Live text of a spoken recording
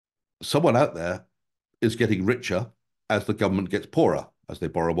someone out there is getting richer as the government gets poorer, as they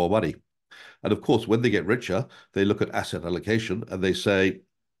borrow more money. And of course, when they get richer, they look at asset allocation and they say,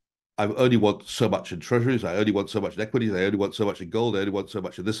 I only want so much in treasuries, I only want so much in equities, I only want so much in gold, I only want so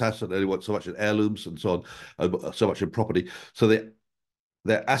much in this asset, I only want so much in heirlooms and so on, so much in property. So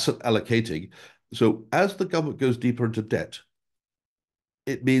they're asset allocating. So as the government goes deeper into debt,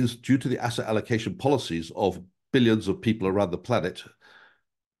 it means due to the asset allocation policies of billions of people around the planet,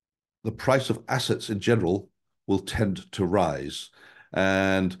 the price of assets in general will tend to rise.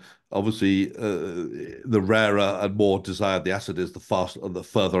 And obviously, the rarer and more desired the asset is, the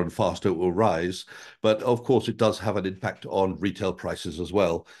further and faster it will rise. But of course, it does have an impact on retail prices as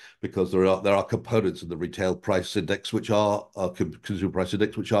well, because there are components in the retail price index which are consumer price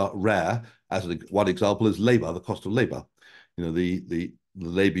index which are rare. As one example is labor, the cost of labor. You know, the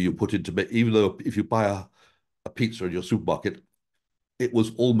labor you put into, even though if you buy a pizza in your supermarket, it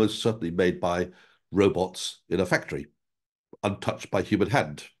was almost certainly made by robots in a factory, untouched by human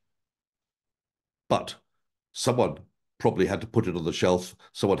hand. But someone probably had to put it on the shelf.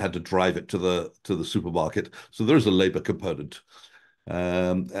 Someone had to drive it to the supermarket. So there is a labor component,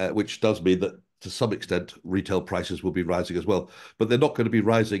 which does mean that to some extent retail prices will be rising as well. But they're not going to be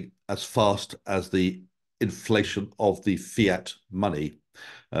rising as fast as the inflation of the fiat money.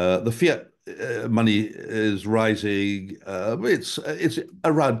 The fiat money is rising. It's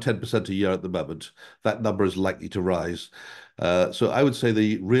around 10% a year at the moment. That number is likely to rise. So I would say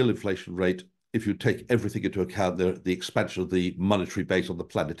the real inflation rate, if you take everything into account, the expansion of the monetary base on the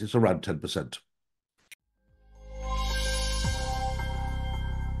planet, is around 10%.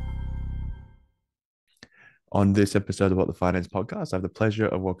 On this episode of What the Finance podcast, I have the pleasure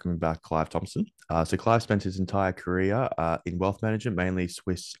of welcoming back Clive Thompson. So Clive spent his entire career in wealth management, mainly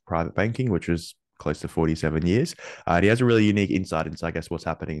Swiss private banking, which was close to 47 years. And he has a really unique insight into, I guess, what's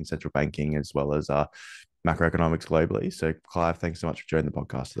happening in central banking as well as macroeconomics globally. So Clive, thanks so much for joining the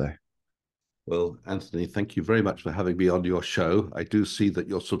podcast today. Well, Anthony, thank you very much for having me on your show. I do see that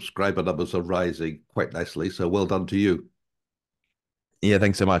your subscriber numbers are rising quite nicely, so well done to you. Yeah,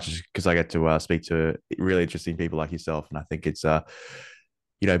 thanks so much because I get to speak to really interesting people like yourself. And I think it's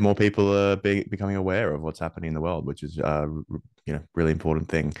more people are becoming aware of what's happening in the world, which is really important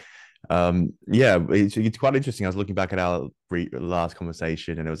thing. Yeah, it's quite interesting. I was looking back at our last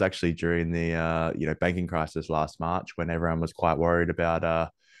conversation, and it was actually during the banking crisis last March when everyone was quite worried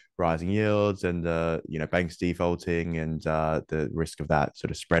about rising yields and banks defaulting and the risk of that sort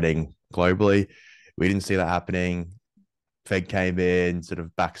of spreading globally. We didn't see that happening. Fed came in, sort of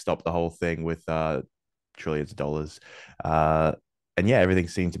backstopped the whole thing with trillions of dollars. And yeah, everything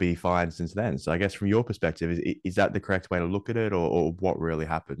seemed to be fine since then. So I guess from your perspective, is that the correct way to look at it, or what really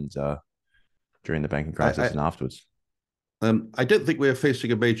happened during the banking crisis I, and afterwards? I don't think we're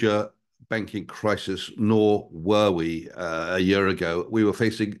facing a major banking crisis, nor were we a year ago. We were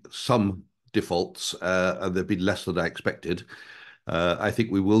facing some defaults, and they've been less than I expected. I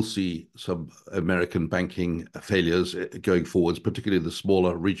think we will see some American banking failures going forwards, particularly the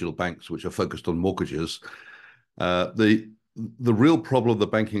smaller regional banks, which are focused on mortgages. The real problem the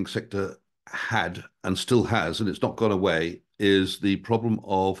banking sector had and still has, and it's not gone away, is the problem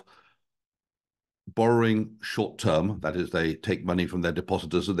of borrowing short term, that is, they take money from their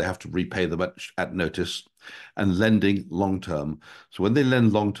depositors and they have to repay them at notice, and lending long term. So when they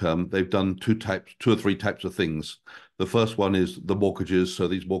lend long term, they've done two or three types of things. The first one is the mortgages. So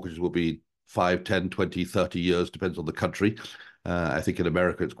these mortgages will be 5, 10, 20, 30 years, depends on the country. I think in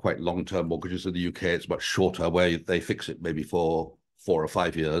America it's quite long-term mortgages. In the UK it's much shorter, where they fix it maybe for 4 or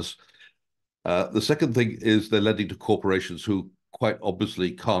 5 years. The second thing is they're lending to corporations who quite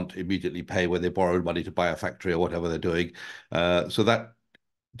obviously can't immediately pay when they borrowed money to buy a factory or whatever they're doing. So that,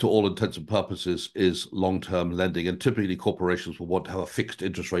 to all intents and purposes, is long-term lending. And typically corporations will want to have a fixed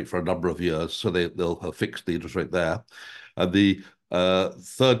interest rate for a number of years, so they'll have fixed the interest rate there. And the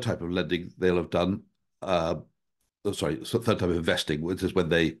third type of lending they'll have done, so third type of investing, which is when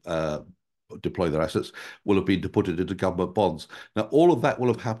they deploy their assets, will have been to put it into government bonds. Now, all of that will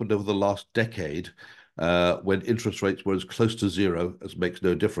have happened over the last decade, when interest rates were as close to zero as makes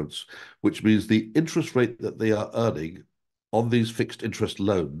no difference, which means the interest rate that they are earning on these fixed interest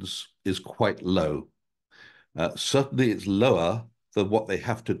loans is quite low. Certainly, it's lower than what they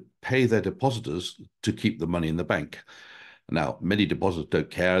have to pay their depositors to keep the money in the bank. Now, many depositors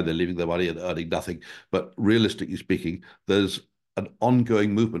don't care. They're leaving their money and earning nothing. But realistically speaking, there's an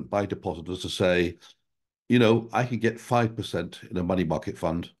ongoing movement by depositors to say, I can get 5% in a money market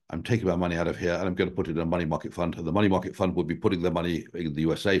fund. I'm taking my money out of here and I'm going to put it in a money market fund. And the money market fund would be putting their money in the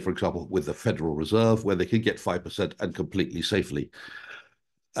USA, for example, with the Federal Reserve, where they can get 5% and completely safely.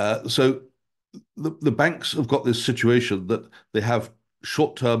 So the banks have got this situation that they have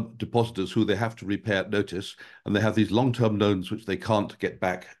short-term depositors who they have to repay at notice, and they have these long-term loans which they can't get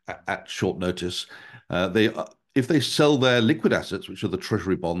back at short notice. They If they sell their liquid assets, which are the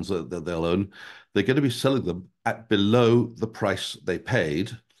treasury bonds that they'll own, they're going to be selling them at below the price they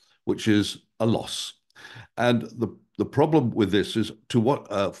paid, which is a loss. And the problem with this is to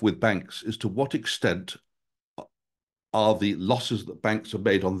what with banks is to what extent are the losses that banks have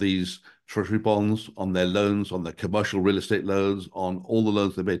made on these treasury bonds, on their loans, on their commercial real estate loans, on all the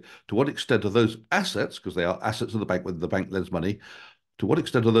loans they made. To what extent are those assets, because they are assets of the bank when the bank lends money, to what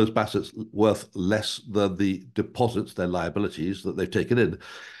extent are those assets worth less than the deposits, their liabilities that they've taken in?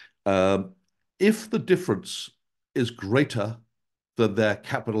 Um, if the difference is greater than their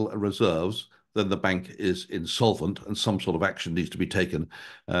capital and reserves, then the bank is insolvent and some sort of action needs to be taken.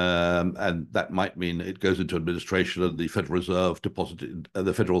 And that might mean it goes into administration and the Federal Reserve Deposit,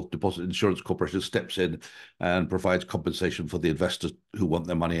 the Federal Deposit Insurance Corporation steps in and provides compensation for the investors who want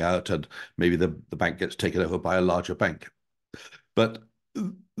their money out, and maybe the bank gets taken over by a larger bank. But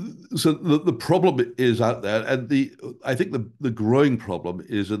so the problem is out there, and I think the growing problem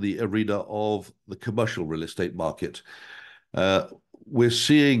is in the arena of the commercial real estate market. Uh, we're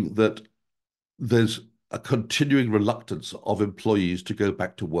seeing that there's a continuing reluctance of employees to go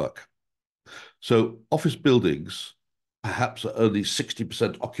back to work. So office buildings perhaps are only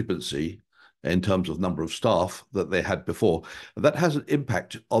 60% occupancy in terms of number of staff that they had before. And that has an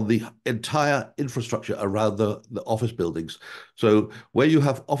impact on the entire infrastructure around the office buildings. So where you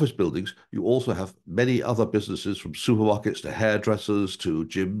have office buildings, you also have many other businesses, from supermarkets to hairdressers to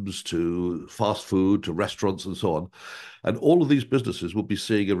gyms to fast food to restaurants and so on. And all of these businesses will be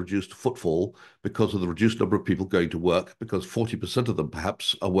seeing a reduced footfall because of the reduced number of people going to work, because 40% of them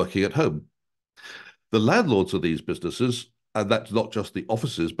perhaps are working at home. The landlords of these businesses, and that's not just the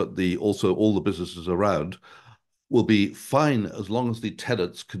offices, but also all the businesses around, will be fine as long as the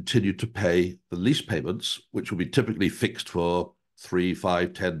tenants continue to pay the lease payments, which will be typically fixed for 3,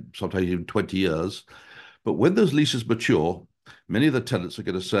 5, 10, sometimes even 20 years. But when those leases mature, many of the tenants are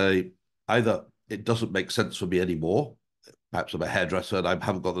going to say, either it doesn't make sense for me anymore, perhaps I'm a hairdresser and I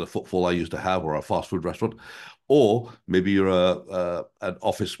haven't got the footfall I used to have, or a fast food restaurant, or maybe you're an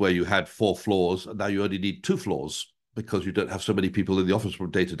office where you had 4 floors and now you only need 2 floors because you don't have so many people in the office from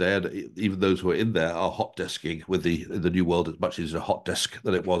day to day, and even those who are in there are hot desking. With the new world, it's much easier a hot desk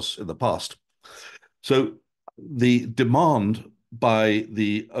than it was in the past. So the demand by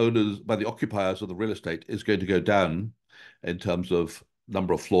the owners, by the occupiers of the real estate, is going to go down in terms of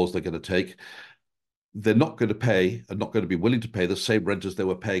number of floors they're going to take. They're not going to pay and not going to be willing to pay the same rent as they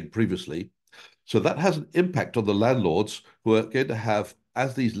were paying previously. So that has an impact on the landlords, who are going to have,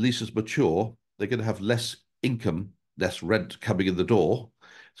 as these leases mature, they're going to have less income, less rent coming in the door.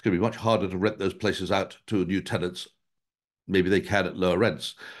 It's going to be much harder to rent those places out to new tenants. Maybe they can at lower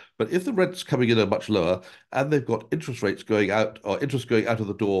rents. But if the rents coming in are much lower and they've got interest rates going out, or interest going out of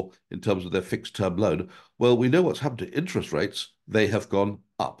the door in terms of their fixed term loan, well, we know what's happened to interest rates. They have gone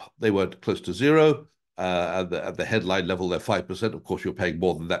up. They were close to zero. At the headline level, they're 5%. Of course, you're paying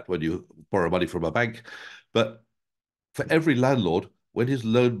more than that when you borrow money from a bank. But for every landlord, when his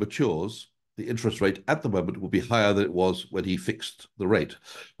loan matures, the interest rate at the moment will be higher than it was when he fixed the rate,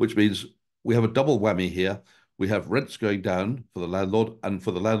 which means we have a double whammy here. We have rents going down for the landlord, and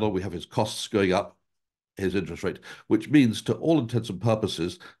for the landlord, we have his costs going up, his interest rate, which means, to all intents and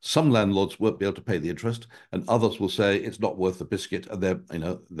purposes, some landlords won't be able to pay the interest, and others will say it's not worth the biscuit,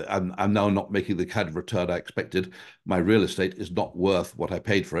 and I'm now not making the kind of return I expected. My real estate is not worth what I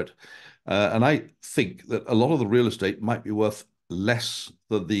paid for it. And I think that a lot of the real estate might be worth less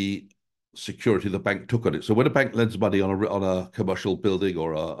than the security the bank took on it. So when a bank lends money on a commercial building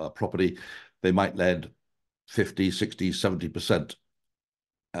or a property, they might lend 50, 60, 70%.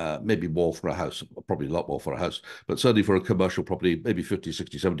 Maybe more for a house, probably a lot more for a house, but certainly for a commercial property, maybe 50,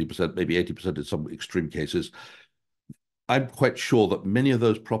 60, 70%, maybe 80% in some extreme cases. I'm quite sure that many of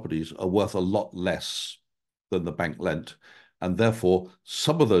those properties are worth a lot less than the bank lent. And therefore,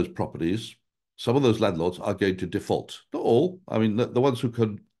 some of those properties, some of those landlords are going to default. Not all. I mean, the ones who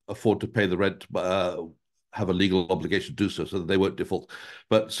can afford to pay the rent have a legal obligation to do so, so that they won't default.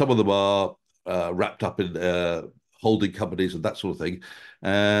 But some of them are wrapped up in holding companies and that sort of thing.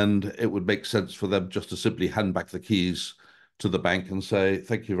 And it would make sense for them just to simply hand back the keys to the bank and say,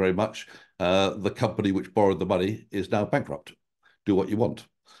 thank you very much. The company which borrowed the money is now bankrupt. Do what you want.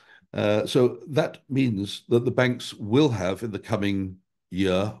 So that means that the banks will have, in the coming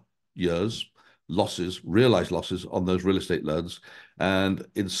years, losses, realized losses on those real estate loans. And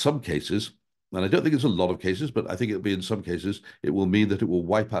in some cases, and I don't think it's a lot of cases, but I think it'll be in some cases, it will mean that it will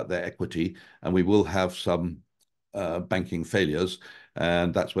wipe out their equity and we will have some banking failures.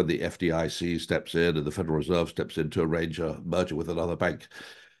 And that's when the FDIC steps in and the Federal Reserve steps in to arrange a merger with another bank.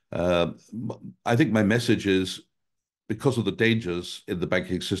 Um, I think my message is because of the dangers in the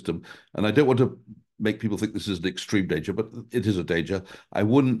banking system, and I don't want to make people think this is an extreme danger, but it is a danger. I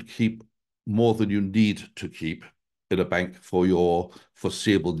wouldn't keep more than you need to keep in a bank for your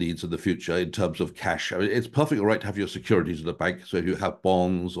foreseeable needs in the future in terms of cash. I mean, it's perfectly all right to have your securities in a bank. So if you have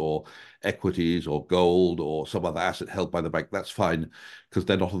bonds or equities or gold or some other asset held by the bank, that's fine because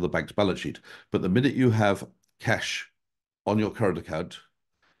they're not on the bank's balance sheet. But the minute you have cash on your current account,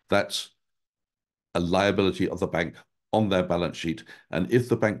 that's a liability of the bank on their balance sheet. And if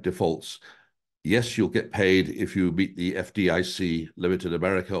the bank defaults, yes, you'll get paid if you meet the FDIC limit in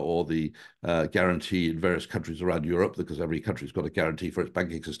America or the guarantee in various countries around Europe, because every country's got a guarantee for its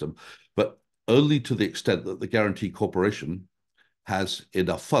banking system, but only to the extent that the guarantee corporation has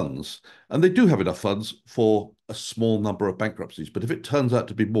enough funds. And they do have enough funds for a small number of bankruptcies. But if it turns out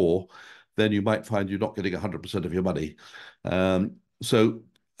to be more, then you might find you're not getting 100% of your money. So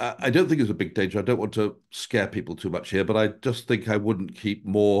I don't think it's a big danger. I don't want to scare people too much here, but I just think I wouldn't keep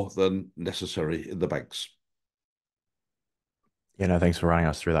more than necessary in the banks. Yeah, no, thanks for running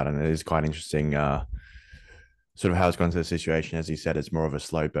us through that. And it is quite interesting, sort of how it's gone to the situation. As you said, it's more of a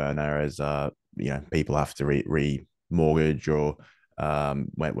slow burner as people have to remortgage or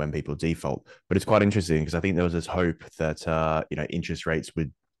when people default. But it's quite interesting because I think there was this hope that interest rates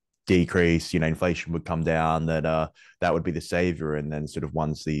would decrease, inflation would come down, that would be the savior. And then sort of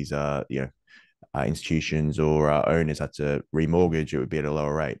once these institutions or owners had to remortgage, it would be at a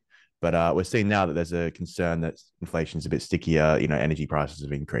lower rate. But we're seeing now that there's a concern that inflation's a bit stickier. Energy prices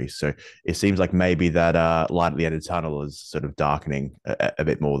have increased, so it seems like maybe that light at the end of the tunnel is sort of darkening a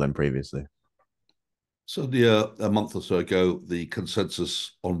bit more than previously. So a month or so ago, the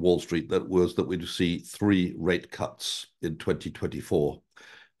consensus on Wall Street that was that we'd see three rate cuts in 2024.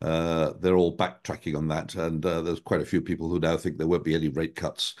 They're all backtracking on that, and there's quite a few people who now think there won't be any rate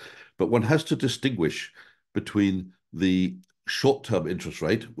cuts. But one has to distinguish between the short-term interest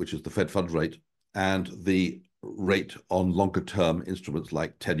rate, which is the Fed funds rate, and the rate on longer-term instruments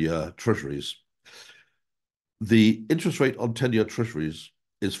like 10-year treasuries. The interest rate on 10-year treasuries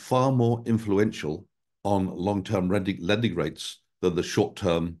is far more influential on long-term lending rates than the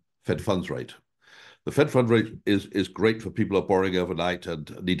short-term Fed funds rate. The Fed fund rate is great for people who are borrowing overnight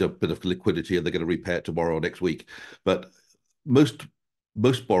and need a bit of liquidity and they're going to repay it tomorrow or next week. But most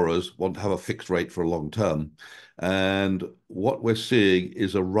most borrowers want to have a fixed rate for a long term. And what we're seeing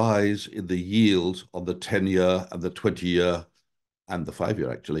is a rise in the yield on the 10-year and the 20-year and the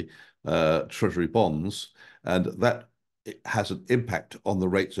 5-year, actually, Treasury bonds. And that has an impact on the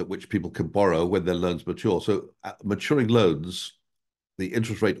rates at which people can borrow when their loans mature. So maturing loans, the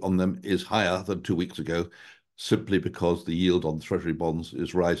interest rate on them is higher than 2 weeks ago, simply because the yield on Treasury bonds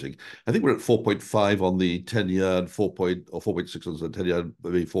is rising. I think we're at 4.5 on the 10-year and 4.6 on the 10-year,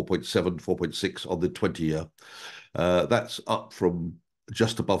 maybe 4.7, 4.6 on the 20-year. That's up from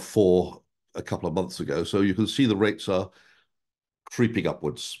just above 4 a couple of months ago. So you can see the rates are creeping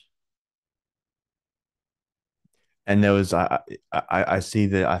upwards. And there was, I see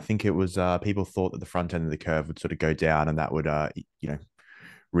that I think it was people thought that the front end of the curve would sort of go down, and that would,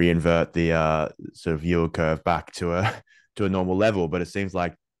 reinvert the sort of yield curve back to a to a normal level. But it seems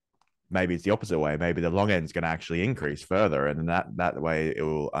like maybe it's the opposite way. Maybe the long end is going to actually increase further, and then that way it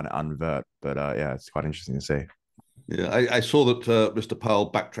will unvert. But yeah, it's quite interesting to see. Yeah, I saw that Mr. Powell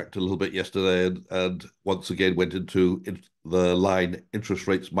backtracked a little bit yesterday and once again went into the line interest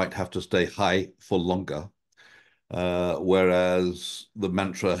rates might have to stay high for longer, whereas the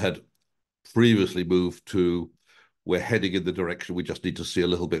mantra had previously moved to we're heading in the direction, we just need to see a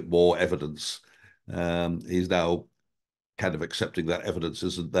little bit more evidence. He's now kind of accepting that evidence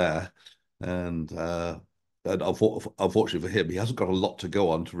isn't there. And unfortunately for him, he hasn't got a lot to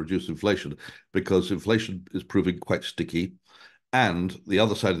go on to reduce inflation because inflation is proving quite sticky. And the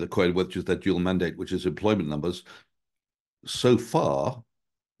other side of the coin, which is their dual mandate, which is employment numbers, so far,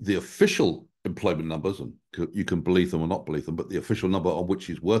 the official employment numbers, and you can believe them or not believe them, but the official number on which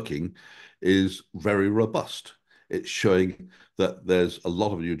he's working is very robust. It's showing that there's a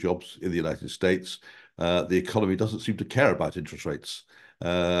lot of new jobs in the United States. The economy doesn't seem to care about interest rates.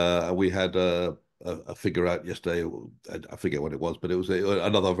 We had a figure out yesterday. I forget what it was, but it was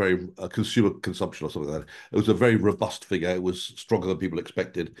another very consumer consumption or something like that. It was a very robust figure. It was stronger than people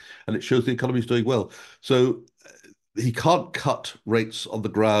expected, and it shows the economy is doing well. So he can't cut rates on the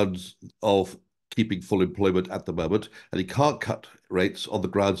grounds of keeping full employment at the moment, and he can't cut rates on the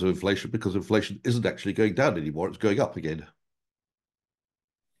grounds of inflation because inflation isn't actually going down anymore; it's going up again.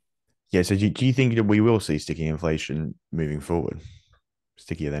 Yeah. So do you think that we will see sticky inflation moving forward?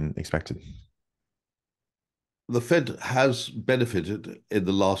 Stickier than expected. The Fed has benefited in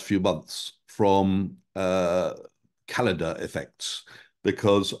the last few months from calendar effects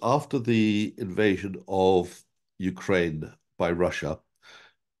because after the invasion of Ukraine by Russia,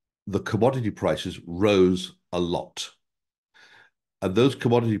 the commodity prices rose a lot. And those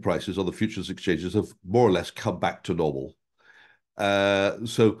commodity prices on the futures exchanges have more or less come back to normal.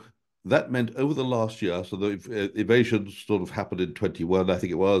 So that meant over the last year, so the invasion sort of happened in 21, I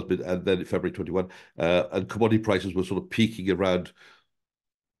think it was, and then in February 21, and commodity prices were sort of peaking around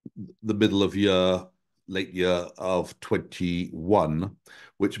the middle of year, late year of 21,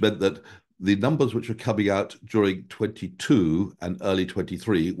 which meant that the numbers which were coming out during 22 and early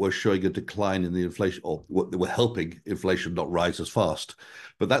 23 were showing a decline in the inflation, or they were helping inflation not rise as fast.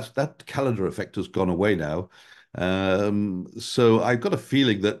 But that calendar effect has gone away now. So I've got a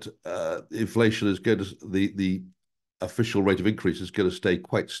feeling that inflation is going to, the official rate of increase is going to stay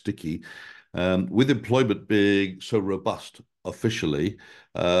quite sticky. With employment being so robust officially,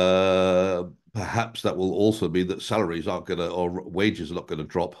 uh, perhaps that will also mean that salaries aren't going to, or wages are not going to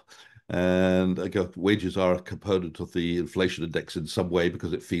drop. And again, wages are a component of the inflation index in some way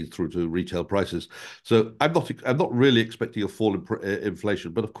because it feeds through to retail prices. So I'm not really expecting a fall in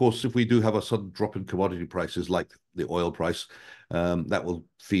inflation. But of course, if we do have a sudden drop in commodity prices, like the oil price, that will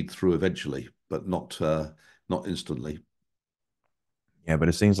feed through eventually, but not instantly. Yeah, but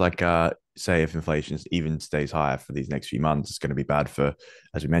it seems like, say, if inflation even stays higher for these next few months, it's going to be bad for,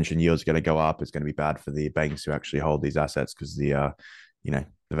 as we mentioned, yields are going to go up. It's going to be bad for the banks who actually hold these assets because the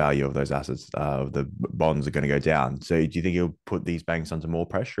value of those assets, of the bonds, are going to go down. So, do you think it'll put these banks under more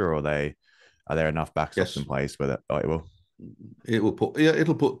pressure, or are there enough backstops in Yes, place where that? Oh, it will.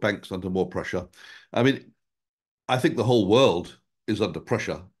 it'll put banks under more pressure. I mean, I think the whole world is under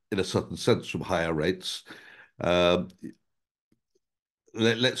pressure in a certain sense from higher rates. Um,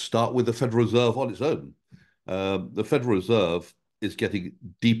 let's start with the Federal Reserve on its own. The Federal Reserve is getting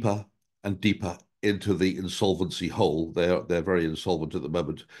deeper and deeper into the insolvency hole. They're very insolvent at the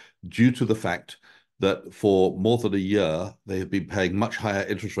moment due to the fact that for more than a year they have been paying much higher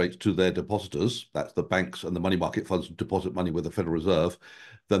interest rates to their depositors, that's the banks and the money market funds who deposit money with the Federal Reserve,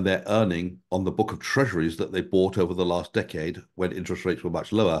 than they're earning on the book of treasuries that they bought over the last decade when interest rates were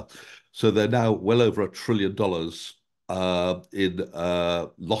much lower. So they're now well over $1 trillion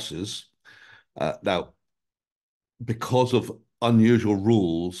in losses. Now, because of unusual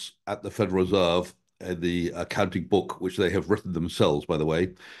rules at the Federal Reserve and the accounting book, which they have written themselves, by the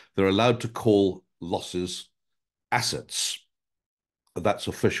way, they're allowed to call losses assets. That's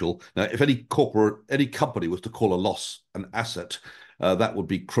official. Now, if any company was to call a loss an asset, that would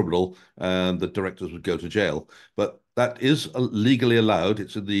be criminal, and the directors would go to jail. But that is legally allowed.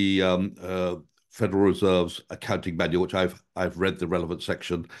 It's in the Federal Reserve's accounting manual, which I've read the relevant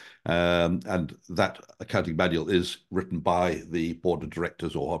section, and that accounting manual is written by the board of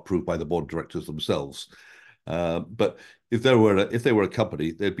directors or approved by the board of directors themselves. But if they were a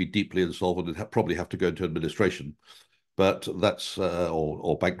company, they'd be deeply insolvent and probably have to go into administration. But that's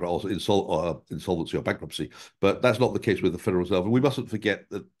or bankrupt or insolvency or bankruptcy. But that's not the case with the Federal Reserve. And we mustn't forget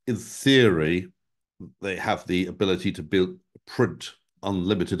that in theory they have the ability to print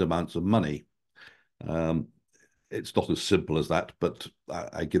unlimited amounts of money. Um, it's not as simple as that, but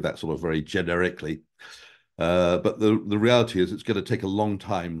I give that sort of very generically. But the reality is it's going to take a long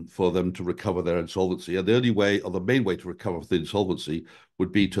time for them to recover their insolvency. And the only way, or the main way to recover the insolvency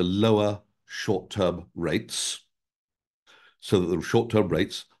would be to lower short-term rates so that the short-term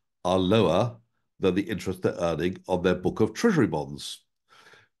rates are lower than the interest they're earning on their book of treasury bonds.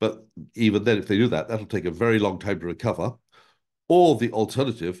 But even then, if they do that, that'll take a very long time to recover. Or the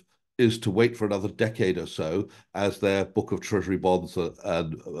alternative is to wait for another decade or so as their book of treasury bonds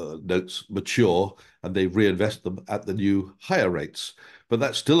and notes mature and they reinvest them at the new higher rates. But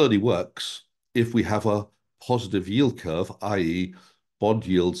that still only works if we have a positive yield curve, i.e., bond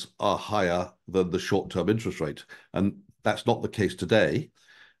yields are higher than the short-term interest rate. And that's not the case today.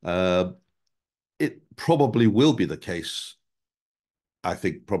 Uh, it probably will be the case, I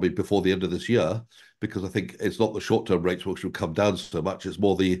think, probably before the end of this year, because I think it's not the short-term rates which will come down so much, it's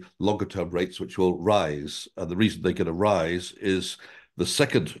more the longer-term rates which will rise. And the reason they're going to rise is the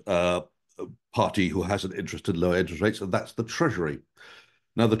second party who has an interest in lower interest rates, and that's the Treasury.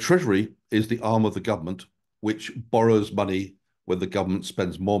 Now, the Treasury is the arm of the government which borrows money when the government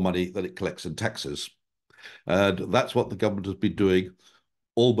spends more money than it collects in taxes. And that's what the government has been doing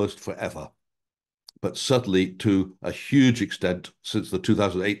almost forever. but certainly to a huge extent since the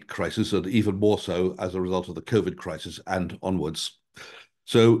 2008 crisis, and even more so as a result of the COVID crisis and onwards.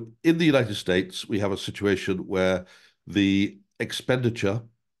 So in the United States, we have a situation where the expenditure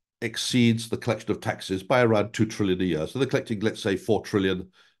exceeds the collection of taxes by around 2 trillion a year. So they're collecting, let's say, 4 trillion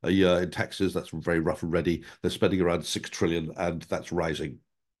a year in taxes. That's very rough and ready. They're spending around 6 trillion, and that's rising.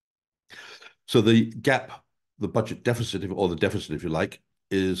 So the gap, the budget deficit, or the deficit, if you like,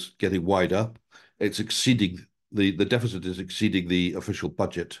 is getting wider. It's exceeding the deficit is exceeding the official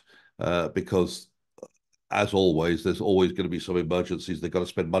budget because, as always, there's always going to be some emergencies they've got to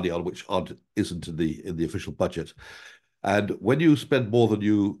spend money on which isn't in the official budget. And when you spend more than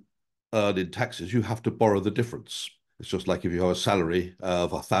you earn in taxes, you have to borrow the difference. It's just like if you have a salary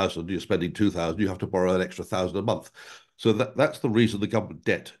of 1,000, you're spending 2,000, you have to borrow an extra 1,000 a month. So that's the reason the government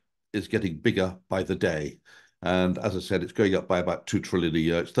debt is getting bigger by the day. And as I said, it's going up by about 2 trillion a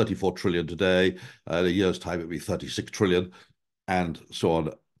year. It's 34 trillion today. In a year's time, it'll be 36 trillion, and so on.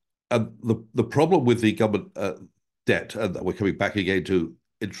 And the problem with the government debt, and we're coming back again to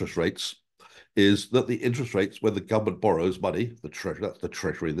interest rates, is that the interest rates, when the government borrows money, the treasury, that's the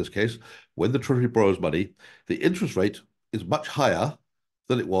treasury in this case, when the treasury borrows money, the interest rate is much higher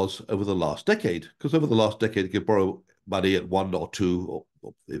than it was over the last decade. Because over the last decade, you could borrow money at 1 or 2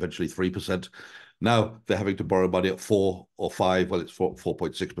 or eventually 3%. Now they're having to borrow money at 4 or 5. Well, it's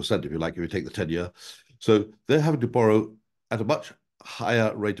 4.6% if you like, if you take the 10-year. So they're having to borrow at a much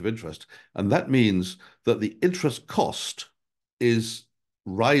higher rate of interest. And that means that the interest cost is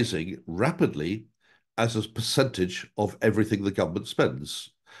rising rapidly as a percentage of everything the government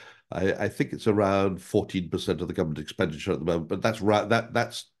spends. I think it's around 14% of the government expenditure at the moment, but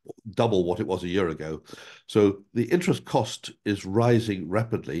that's double what it was a year ago. So the interest cost is rising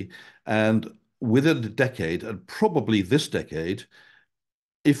rapidly, and within a decade, and probably this decade,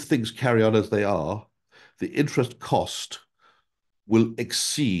 if things carry on as they are, the interest cost will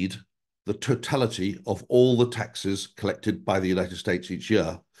exceed the totality of all the taxes collected by the United States each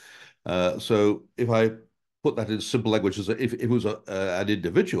year. So if I put that in simple language, as if it was an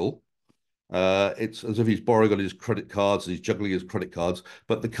individual, it's as if he's borrowing on his credit cards and he's juggling his credit cards.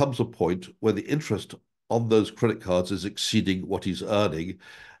 But there comes a point where the interest on those credit cards is exceeding what he's earning,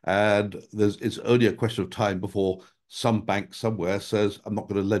 and it's only a question of time before some bank somewhere says, "I'm not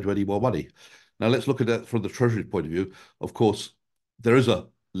going to lend you any more money." Now let's look at it from the Treasury point of view. Of course, there is a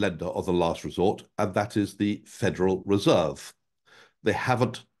lender of the last resort, and that is the Federal Reserve. They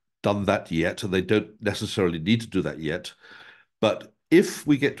haven't done that yet, and they don't necessarily need to do that yet. But if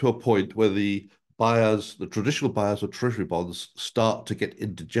we get to a point where the buyers, the traditional buyers of treasury bonds, start to get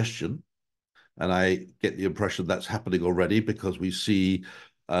indigestion, and I get the impression that's happening already because we see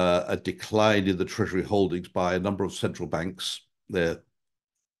a decline in the treasury holdings by a number of central banks. They're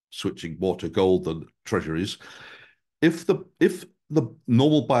switching more to gold than treasuries. If the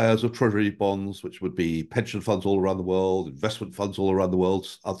normal buyers of treasury bonds, which would be pension funds all around the world, investment funds all around the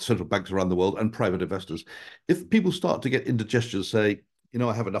world, other central banks around the world, and private investors, if people start to get indigestion, say,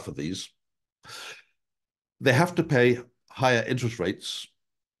 I have enough of these, they have to pay higher interest rates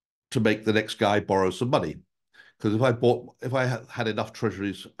to make the next guy borrow some money. Because if I had enough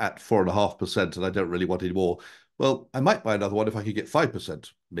treasuries at 4.5% and I don't really want any more, well, I might buy another one if I could get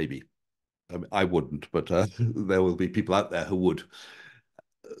 5%, maybe. I wouldn't, but there will be people out there who would.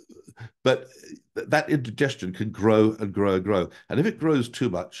 But that indigestion can grow and grow and grow. And if it grows too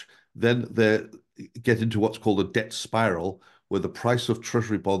much, then they get into what's called a debt spiral, where the price of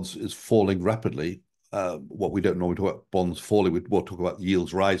treasury bonds is falling rapidly. What we don't normally talk about bonds falling, we more talk about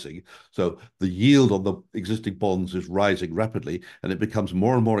yields rising. So the yield on the existing bonds is rising rapidly, and it becomes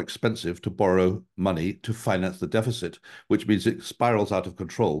more and more expensive to borrow money to finance the deficit, which means it spirals out of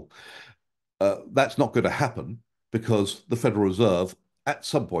control. That's not going to happen because the Federal Reserve at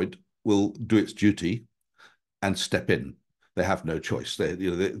some point will do its duty and step in. They have no choice.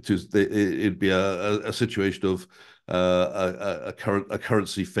 It'd be a situation of a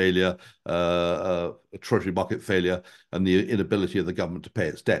currency failure, a treasury market failure, and the inability of the government to pay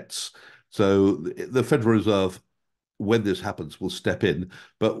its debts. So the Federal Reserve, when this happens, will step in.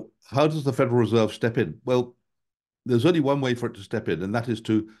 But how does the Federal Reserve step in? Well, there's only one way for it to step in, and that is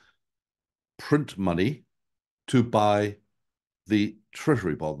to print money to buy the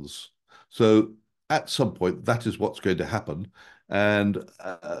treasury bonds. So at some point, that is what's going to happen. And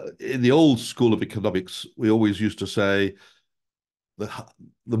in the old school of economics, we always used to say the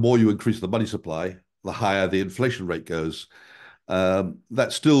more you increase the money supply, the higher the inflation rate goes.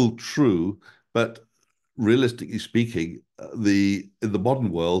 That's still true, but realistically speaking, in the modern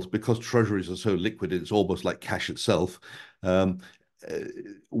world, because treasuries are so liquid, it's almost like cash itself.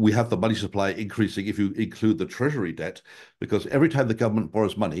 we have the money supply increasing if you include the treasury debt, because every time the government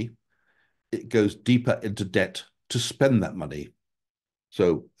borrows money, it goes deeper into debt to spend that money.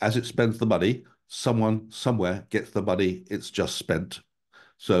 So as it spends the money, someone somewhere gets the money it's just spent.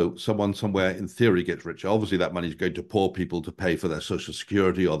 So someone somewhere in theory gets richer. Obviously, that money is going to poor people to pay for their social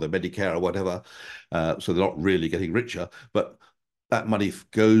security or their Medicare or whatever. So they're not really getting richer. But that money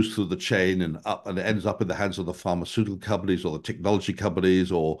goes through the chain and up, and it ends up in the hands of the pharmaceutical companies or the technology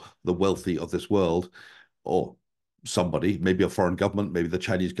companies or the wealthy of this world, or somebody, maybe a foreign government, maybe the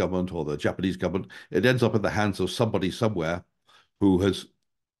Chinese government or the Japanese government. It ends up in the hands of somebody somewhere who has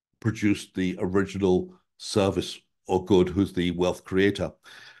produced the original service or good, who's the wealth creator.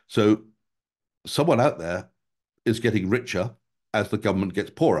 So someone out there is getting richer as the government gets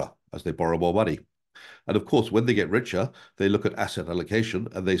poorer, as they borrow more money. And of course, when they get richer, they look at asset allocation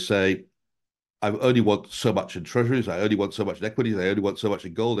and they say, I only want so much in treasuries, I only want so much in equities, I only want so much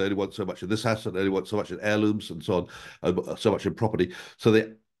in gold, I only want so much in this asset, I only want so much in heirlooms and so on, so much in property. So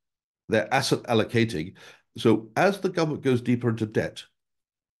they're asset allocating. So as the government goes deeper into debt,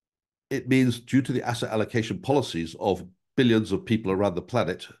 it means due to the asset allocation policies of billions of people around the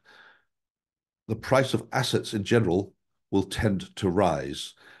planet, the price of assets in general will tend to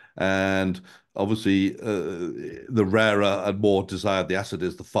rise. And obviously, the rarer and more desired the asset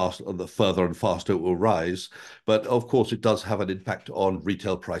is, the further and faster it will rise. But of course, it does have an impact on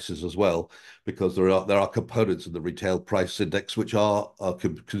retail prices as well, because there are components in the retail price index which are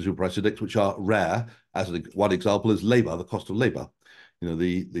consumer price index which are rare. One example is labor, the cost of labor. You know,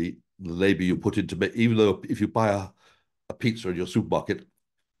 the labor you put into, even though if you buy a pizza in your supermarket,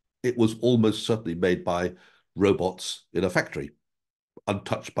 it was almost certainly made by robots in a factory,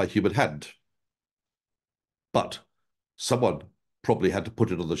 untouched by human hand. But someone probably had to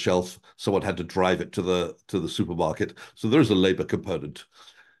put it on the shelf. Someone had to drive it to the supermarket. So there is a labor component,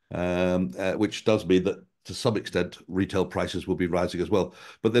 which does mean that to some extent retail prices will be rising as well.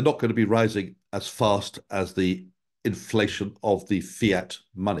 But they're not going to be rising as fast as the inflation of the fiat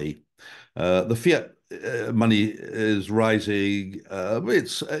money. The fiat money is rising.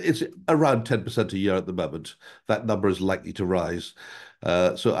 It's around 10% a year at the moment. That number is likely to rise.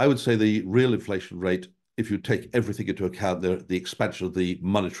 So I would say the real inflation rate, if you take everything into account, the expansion of the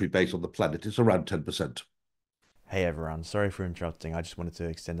monetary base on the planet, is around 10%. Hey everyone, sorry for interrupting. I just wanted to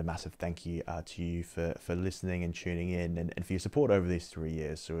extend a massive thank you to you for listening and tuning in, and for your support over these 3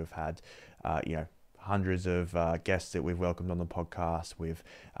 years. So we've had, hundreds of guests that we've welcomed on the podcast. We've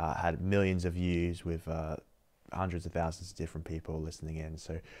had millions of views with hundreds of thousands of different people listening in.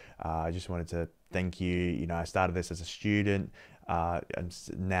 So I just wanted to thank you. You know, I started this as a student. I'm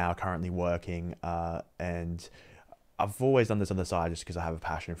now currently working, and I've always done this on the side just because I have a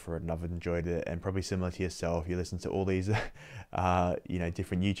passion for it and I've enjoyed it. And probably similar to yourself, you listen to all these,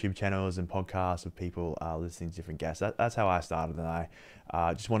 different YouTube channels and podcasts of people listening to different guests. That's how I started, and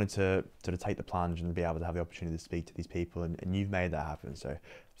I just wanted to sort of take the plunge and be able to have the opportunity to speak to these people, and you've made that happen. So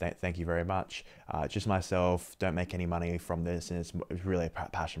thank you very much. Just myself, don't make any money from this, and it's really a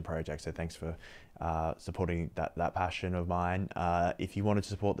passion project. So thanks for supporting that passion of mine. If you wanted to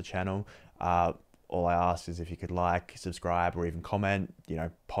support the channel, all I ask is if you could like, subscribe, or even comment,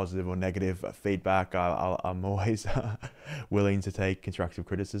 positive or negative feedback. I'm always willing to take constructive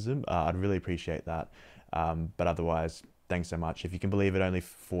criticism. I'd really appreciate that. But otherwise, thanks so much. If you can believe it, only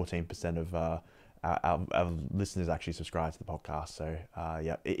 14% of our listeners actually subscribe to the podcast. So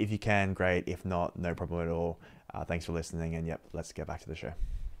yeah, if you can, great. If not, no problem at all. Thanks for listening, and yep, let's get back to the show.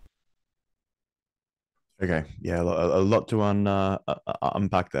 Okay, yeah, a lot to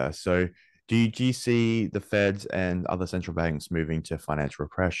unpack there. So, do you see the Feds and other central banks moving to financial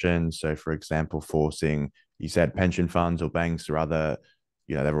repression? So, for example, forcing, you said, pension funds or banks or other,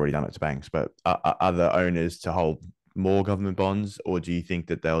 they've already done it to banks, but other owners to hold more government bonds, or do you think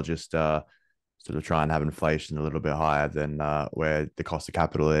that they'll just sort of try and have inflation a little bit higher than where the cost of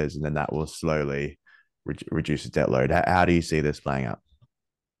capital is, and then that will slowly reduce the debt load? How do you see this playing out?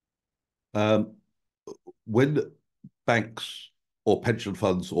 Um, when banks or pension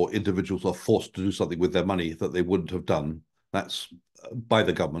funds or individuals are forced to do something with their money that they wouldn't have done, that's by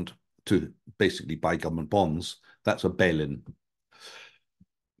the government to basically buy government bonds, that's a bail-in.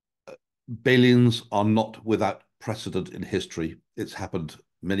 Bail-ins are not without precedent in history. It's happened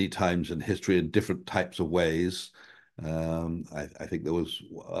many times in history in different types of ways. I think there was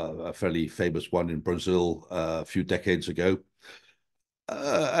a fairly famous one in Brazil a few decades ago.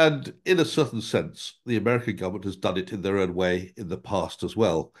 And in a certain sense, the American government has done it in their own way in the past as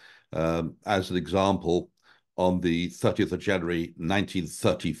well. As an example, on the 30th of January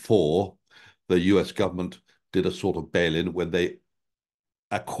 1934, the US government did a sort of bail-in when they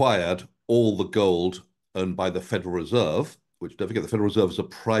acquired all the gold owned by the Federal Reserve, which, don't forget, the Federal Reserve is a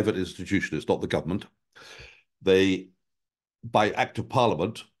private institution, it's not the government. They, by act of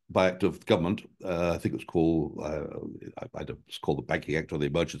parliament, by act of government, I think it's called, I don't, it's called the Banking Act or the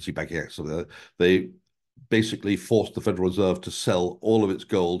Emergency Banking Act. So they basically forced the Federal Reserve to sell all of its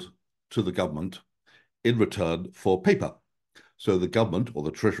gold to the government in return for paper. So the government or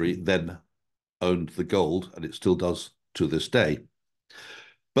the Treasury then owned the gold, and it still does to this day.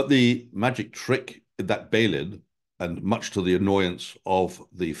 But the magic trick in that bail-in, and much to the annoyance of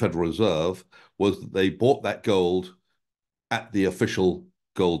the Federal Reserve, was that they bought that gold at the official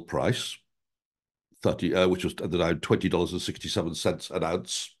gold price, which was at the time $20.67 an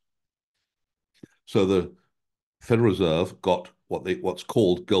ounce. So the Federal Reserve got what's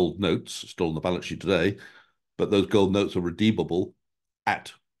called gold notes, still on the balance sheet today, but those gold notes are redeemable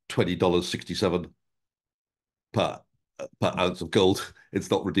at $20.67 per ounce of gold.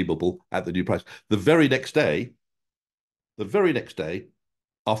 It's not redeemable at the new price. The very next day,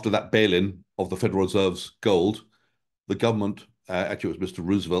 after that bail-in of the Federal Reserve's gold, the government, actually it was Mr.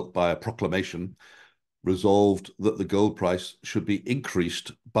 Roosevelt, by a proclamation, resolved that the gold price should be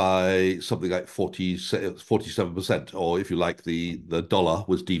increased by something like 47%, or if you like, the dollar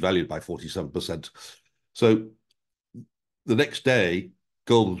was devalued by 47%. So the next day,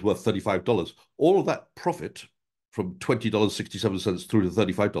 gold was worth $35. All of that profit from $20.67 through to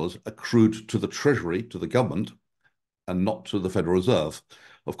 $35 accrued to the Treasury, to the government, and not to the Federal Reserve.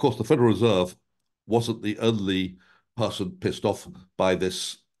 Of course, the Federal Reserve wasn't the only person pissed off by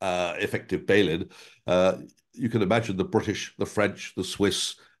this effective bail-in. You can imagine the British, the French, the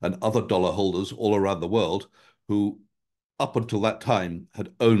Swiss, and other dollar holders all around the world who, up until that time,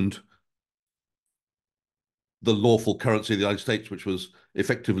 had owned the lawful currency of the United States, which was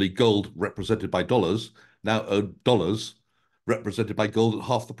effectively gold represented by dollars, now owned dollars represented by gold at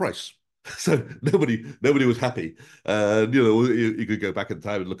half the price. So nobody was happy. You could go back in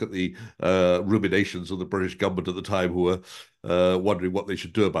time and look at the ruminations of the British government at the time, who were wondering what they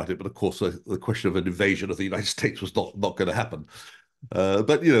should do about it. But of course, the question of an invasion of the United States was not going to happen. But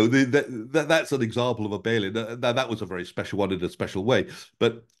that's an example of a bail-in. That was a very special one in a special way.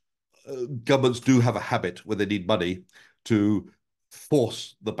 But governments do have a habit when they need money to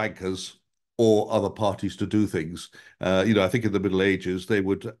force the bankers or other parties to do things. I think in the Middle Ages, they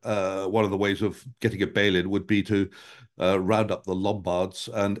would, one of the ways of getting a bail-in would be to round up the Lombards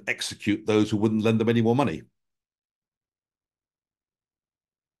and execute those who wouldn't lend them any more money.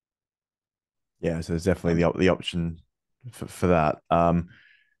 Yeah, so there's definitely Um, the option for that. I'm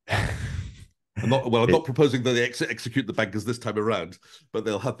not it, proposing that they execute the bankers this time around, but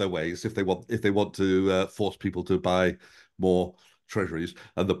they'll have their ways if they want to force people to buy more treasuries.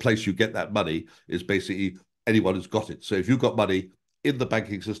 And the place you get that money is basically anyone who's got it. So if you've got money in the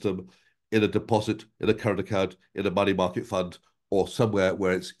banking system, in a deposit, in a current account, in a money market fund, or somewhere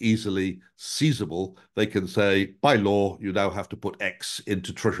where it's easily seizable, they can say, by law, you now have to put X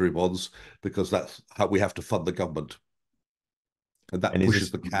into treasury bonds because that's how we have to fund the government. And that and is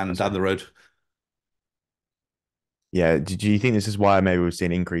pushes this the can down sorry. the road. Yeah, do you think this is why maybe we've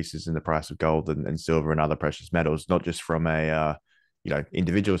seen increases in the price of gold and silver and other precious metals, not just from a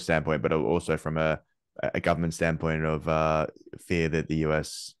individual standpoint, but also from a government standpoint of fear that the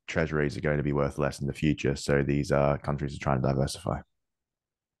U.S. treasuries are going to be worth less in the future? So these countries are trying to diversify.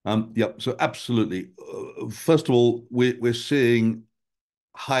 Yeah, so absolutely. First of all, we're seeing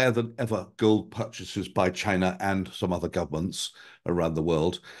higher than ever gold purchases by China and some other governments around the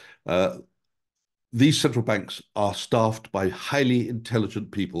world. Uh, these central banks are staffed by highly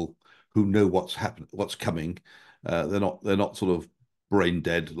intelligent people who know what's coming. They're not sort of brain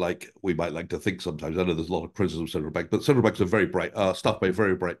dead like we might like to think sometimes. I know there's a lot of criticism of central banks, but central banks are very bright, staffed by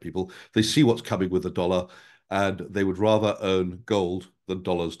very bright people. They see what's coming with the dollar, and they would rather own gold than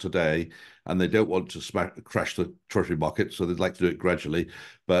dollars today. And they don't want to crash the treasury market, so they'd like to do it gradually.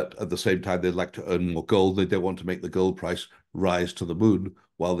 But at the same time, they'd like to earn more gold. They don't want to make the gold price rise to the moon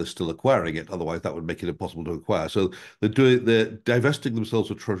while they're still acquiring it. Otherwise, that would make it impossible to acquire. So they're divesting themselves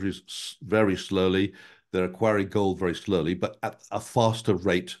of treasuries very slowly. They're acquiring gold very slowly, but at a faster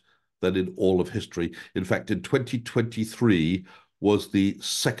rate than in all of history. In fact, in 2023 was the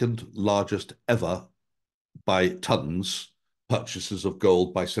second largest ever by tons purchases of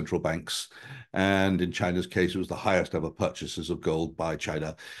gold by central banks. And in China's case, it was the highest ever purchases of gold by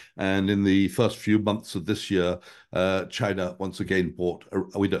China. And in the first few months of this year, China once again bought,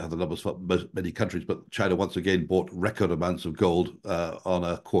 we don't have the numbers for many countries, but China once again bought record amounts of gold on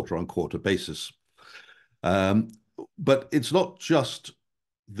a quarter-on-quarter basis. Um, but it's not just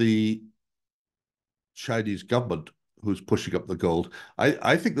the Chinese government who's pushing up the gold.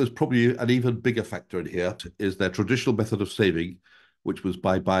 I think there's probably an even bigger factor in here is their traditional method of saving, which was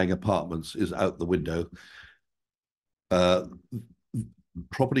by buying apartments, is out the window. Uh,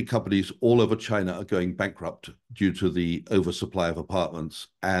 Property companies all over China are going bankrupt due to the oversupply of apartments,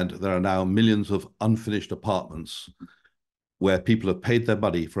 and there are now millions of unfinished apartments where people have paid their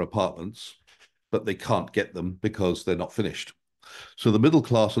money for apartments, but they can't get them because they're not finished. So the middle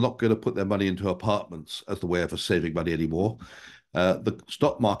class are not going to put their money into apartments as the way of saving money anymore. The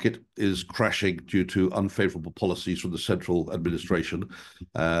stock market is crashing due to unfavorable policies from the central administration.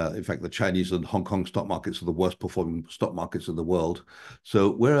 In fact, the Chinese and Hong Kong stock markets are the worst performing stock markets in the world.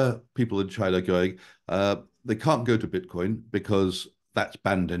 So where are people in China going? They can't go to Bitcoin because that's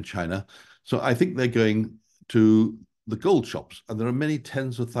banned in China. So I think they're going to the gold shops. And there are many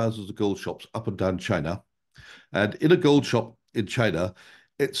tens of thousands of gold shops up and down China. And in a gold shop in China,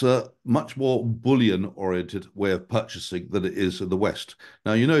 it's a much more bullion-oriented way of purchasing than it is in the West.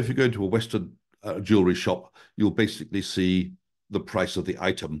 Now, if you go into a Western jewelry shop, you'll basically see the price of the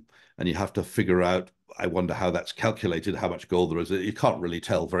item, and you have to figure out, I wonder how that's calculated, how much gold there is. You can't really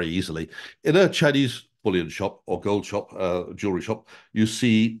tell very easily. In a Chinese bullion shop or gold shop, jewelry shop, you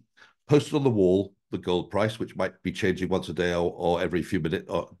see posted on the wall the gold price, which might be changing once a day or every few minutes,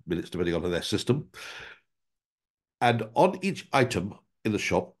 depending on their system. And on each item in the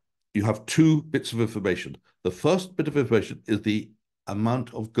shop, you have two bits of information. The first bit of information is the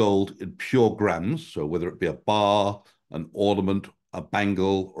amount of gold in pure grams. So whether it be a bar, an ornament, a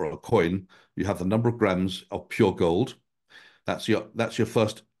bangle, or a coin, you have the number of grams of pure gold. That's your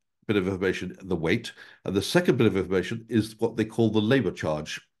first bit of information, the weight. And the second bit of information is what they call the labor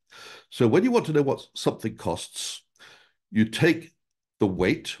charge. So when you want to know what something costs, you take the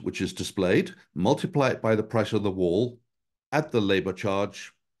weight, which is displayed, multiply it by the price on the wall, add the labor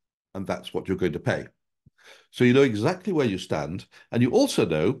charge, and that's what you're going to pay. So you know exactly where you stand, and you also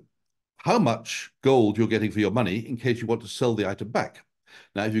know how much gold you're getting for your money in case you want to sell the item back.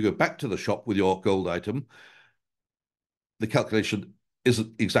 Now, if you go back to the shop with your gold item, the calculation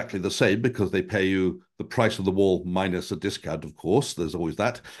isn't exactly the same because they pay you the price of the wall minus a discount, of course. There's always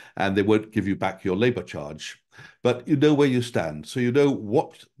that. And they won't give you back your labor charge. But you know where you stand. So you know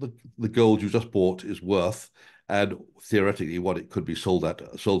what the gold you just bought is worth and theoretically what it could be sold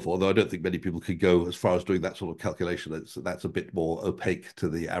for. Although I don't think many people can go as far as doing that sort of calculation. That's a bit more opaque to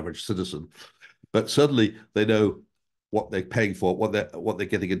the average citizen. But certainly they know what they're paying for, what they're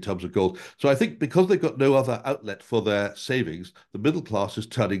getting in terms of gold. So I think because they've got no other outlet for their savings, the middle class is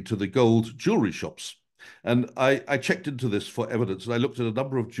turning to the gold jewelry shops. And I checked into this for evidence, and I looked at a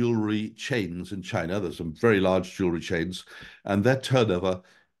number of jewelry chains in China. There's some very large jewelry chains, and their turnover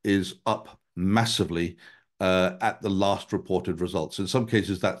is up massively at the last reported results. In some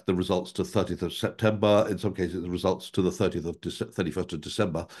cases, that's the results to 30th of September. In some cases, the results to the 31st of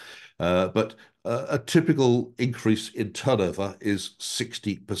December. But a typical increase in turnover is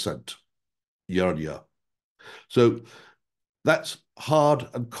 60% year on year. So that's hard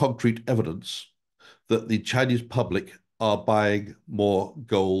and concrete evidence that the Chinese public are buying more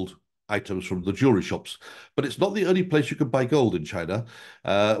gold items from the jewelry shops. But it's not the only place you can buy gold in China.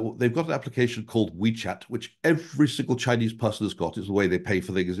 They've got an application called WeChat, which every single Chinese person has got. It's the way they pay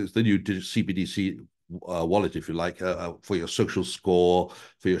for things. It's the new CBDC wallet, if you like, for your social score,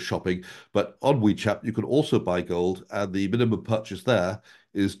 for your shopping. But on WeChat, you can also buy gold, and the minimum purchase there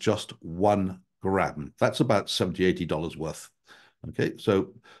is just 1 gram. That's about $70, $80 worth. Okay,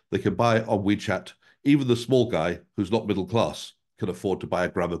 so they can buy on WeChat. Even the small guy who's not middle class can afford to buy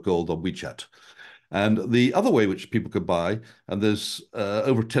 1 gram of gold on WeChat. And the other way which people can buy, and there's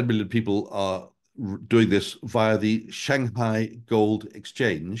over 10 million people are doing this via the Shanghai Gold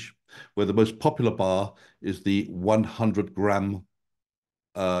Exchange, where the most popular bar is the 100-gram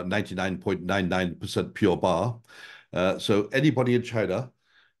 99.99% pure bar. So anybody in China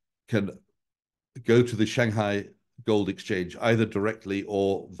can go to the Shanghai Gold Exchange, either directly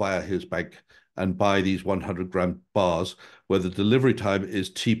or via his bank, and buy these 100-gram bars, where the delivery time is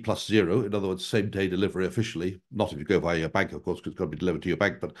T plus 0. In other words, same day delivery officially. Not if you go via your bank, of course, because it's got to be delivered to your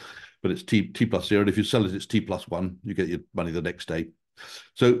bank, but it's T plus 0. And if you sell it, it's T plus 1. You get your money the next day.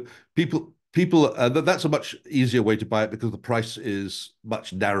 So people that's a much easier way to buy it because the price is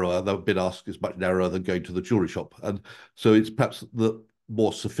much narrower. The bid ask is much narrower than going to the jewelry shop, and so it's perhaps the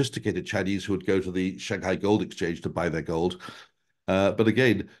more sophisticated Chinese who would go to the Shanghai Gold Exchange to buy their gold. But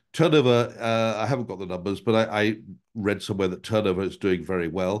again, turnover, I haven't got the numbers, but I read somewhere that turnover is doing very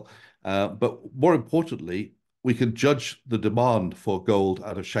well. But more importantly, we can judge the demand for gold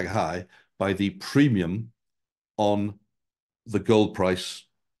out of Shanghai by the premium on the gold price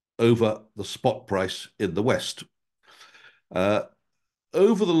over the spot price in the West. Uh,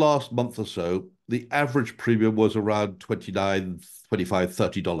 Over the last month or so, the average premium was around 29, 25,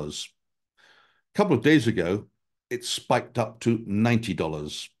 $30. A couple of days ago, it spiked up to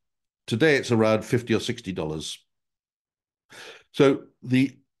 $90. Today, it's around 50 or $60. So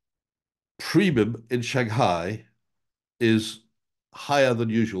the premium in Shanghai is higher than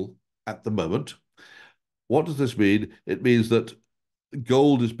usual at the moment. What does this mean? It means that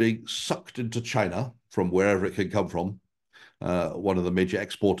gold is being sucked into China from wherever it can come from. One of the major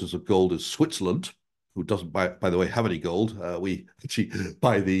exporters of gold is Switzerland, who doesn't, by the way, have any gold. We actually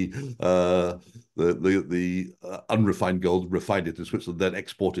buy the unrefined gold, refine it in Switzerland, then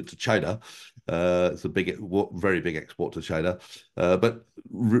export it to China. It's a very big export to China. But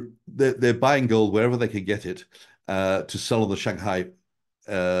they're buying gold wherever they can get it to sell on the Shanghai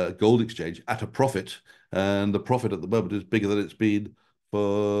gold exchange at a profit, and the profit at the moment is bigger than it's been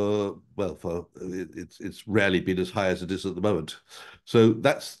it's rarely been as high as it is at the moment. So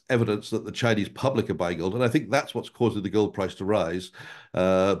that's evidence that the Chinese public are buying gold, and I think that's what's causing the gold price to rise.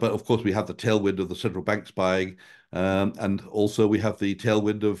 But of course, we have the tailwind of the central banks buying, and also we have the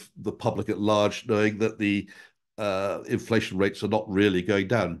tailwind of the public at large knowing that the inflation rates are not really going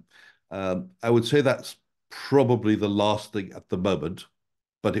down. I would say that's probably the last thing at the moment,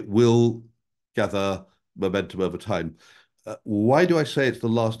 but it will gather momentum over time. Why do I say it's the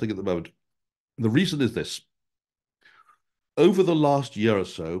last thing at the moment? The reason is this. Over the last year or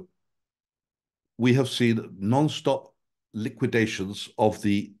so, we have seen non-stop liquidations of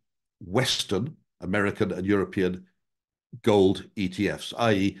the Western, American, and European gold ETFs,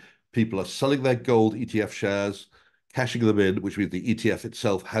 i.e., people are selling their gold ETF shares, cashing them in, which means the ETF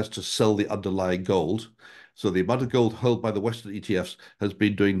itself has to sell the underlying gold. So the amount of gold held by the Western ETFs has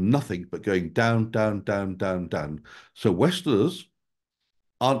been doing nothing but going down, down, down, down, down. So Westerners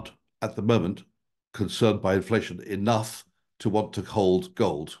aren't at the moment concerned by inflation enough to want to hold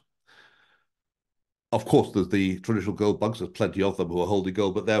gold. Of course, there's the traditional gold bugs. There's plenty of them who are holding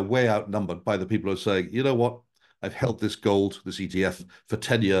gold, but they're way outnumbered by the people who are saying, you know what? I've held this gold, this ETF, for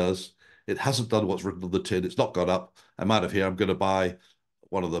 10 years. It hasn't done what's written on the tin. It's not gone up. I'm out of here. I'm going to buy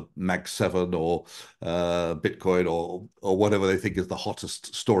one of the Mag 7 or Bitcoin or whatever they think is the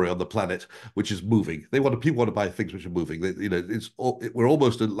hottest story on the planet, which is moving. People want to buy things which are moving. We're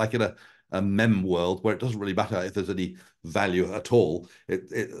almost like in a mem world where it doesn't really matter if there's any value at all.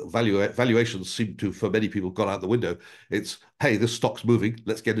 Valuations seem to, for many people, gone out the window. It's, hey, this stock's moving.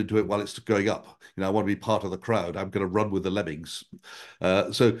 Let's get into it while it's going up. I want to be part of the crowd. I'm going to run with the lemmings.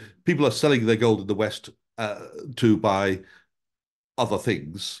 So people are selling their gold in the West to buy other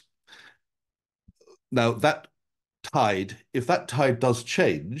things. Now, if that tide does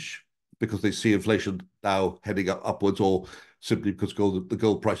change because they see inflation now heading upwards, or simply because the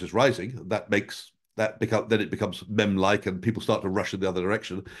gold price is rising, then it becomes mem-like and people start to rush in the other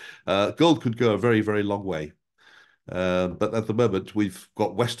direction. Gold could go a very, very long way. But at the moment, we've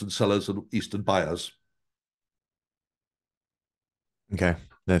got Western sellers and Eastern buyers. Okay.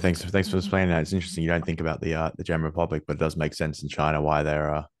 No, thanks for explaining that. It's interesting. You don't think about the general public, but it does make sense in China why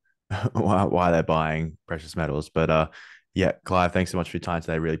they're why they're buying precious metals. But yeah, Clive, thanks so much for your time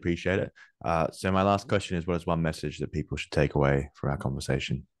today. I really appreciate it. So my last question is, what is one message that people should take away from our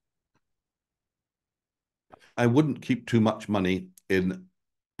conversation? I wouldn't keep too much money in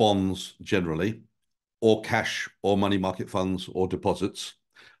bonds generally, or cash, or money market funds, or deposits.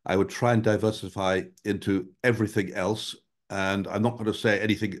 I would try and diversify into everything else. And I'm not going to say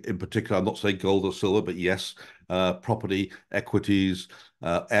anything in particular. I'm not saying gold or silver, but yes, property, equities,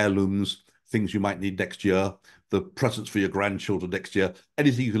 heirlooms, things you might need next year, the presents for your grandchildren next year,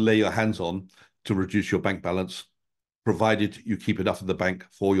 anything you can lay your hands on to reduce your bank balance, provided you keep enough in the bank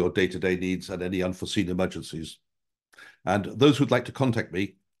for your day-to-day needs and any unforeseen emergencies. And those who'd like to contact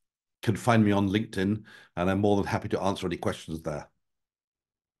me can find me on LinkedIn, and I'm more than happy to answer any questions there.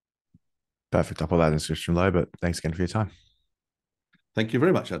 Perfect. I'll put that in the description below. But thanks again for your time. Thank you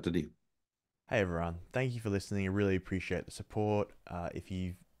very much, Anthony. Hey everyone, thank you for listening. I really appreciate the support. If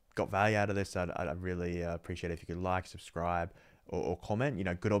you've got value out of this, I'd really appreciate it if you could like, subscribe, or comment.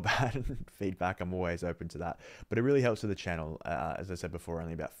 Good or bad feedback. I'm always open to that. But it really helps with the channel. As I said before,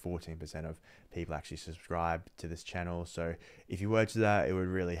 only about 14% of people actually subscribe to this channel. So if you were to that, it would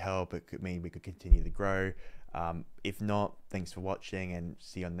really help. It could mean we could continue to grow. If not, thanks for watching and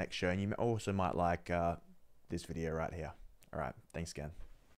see you on the next show. And you also might like this video right here. All right, thanks again.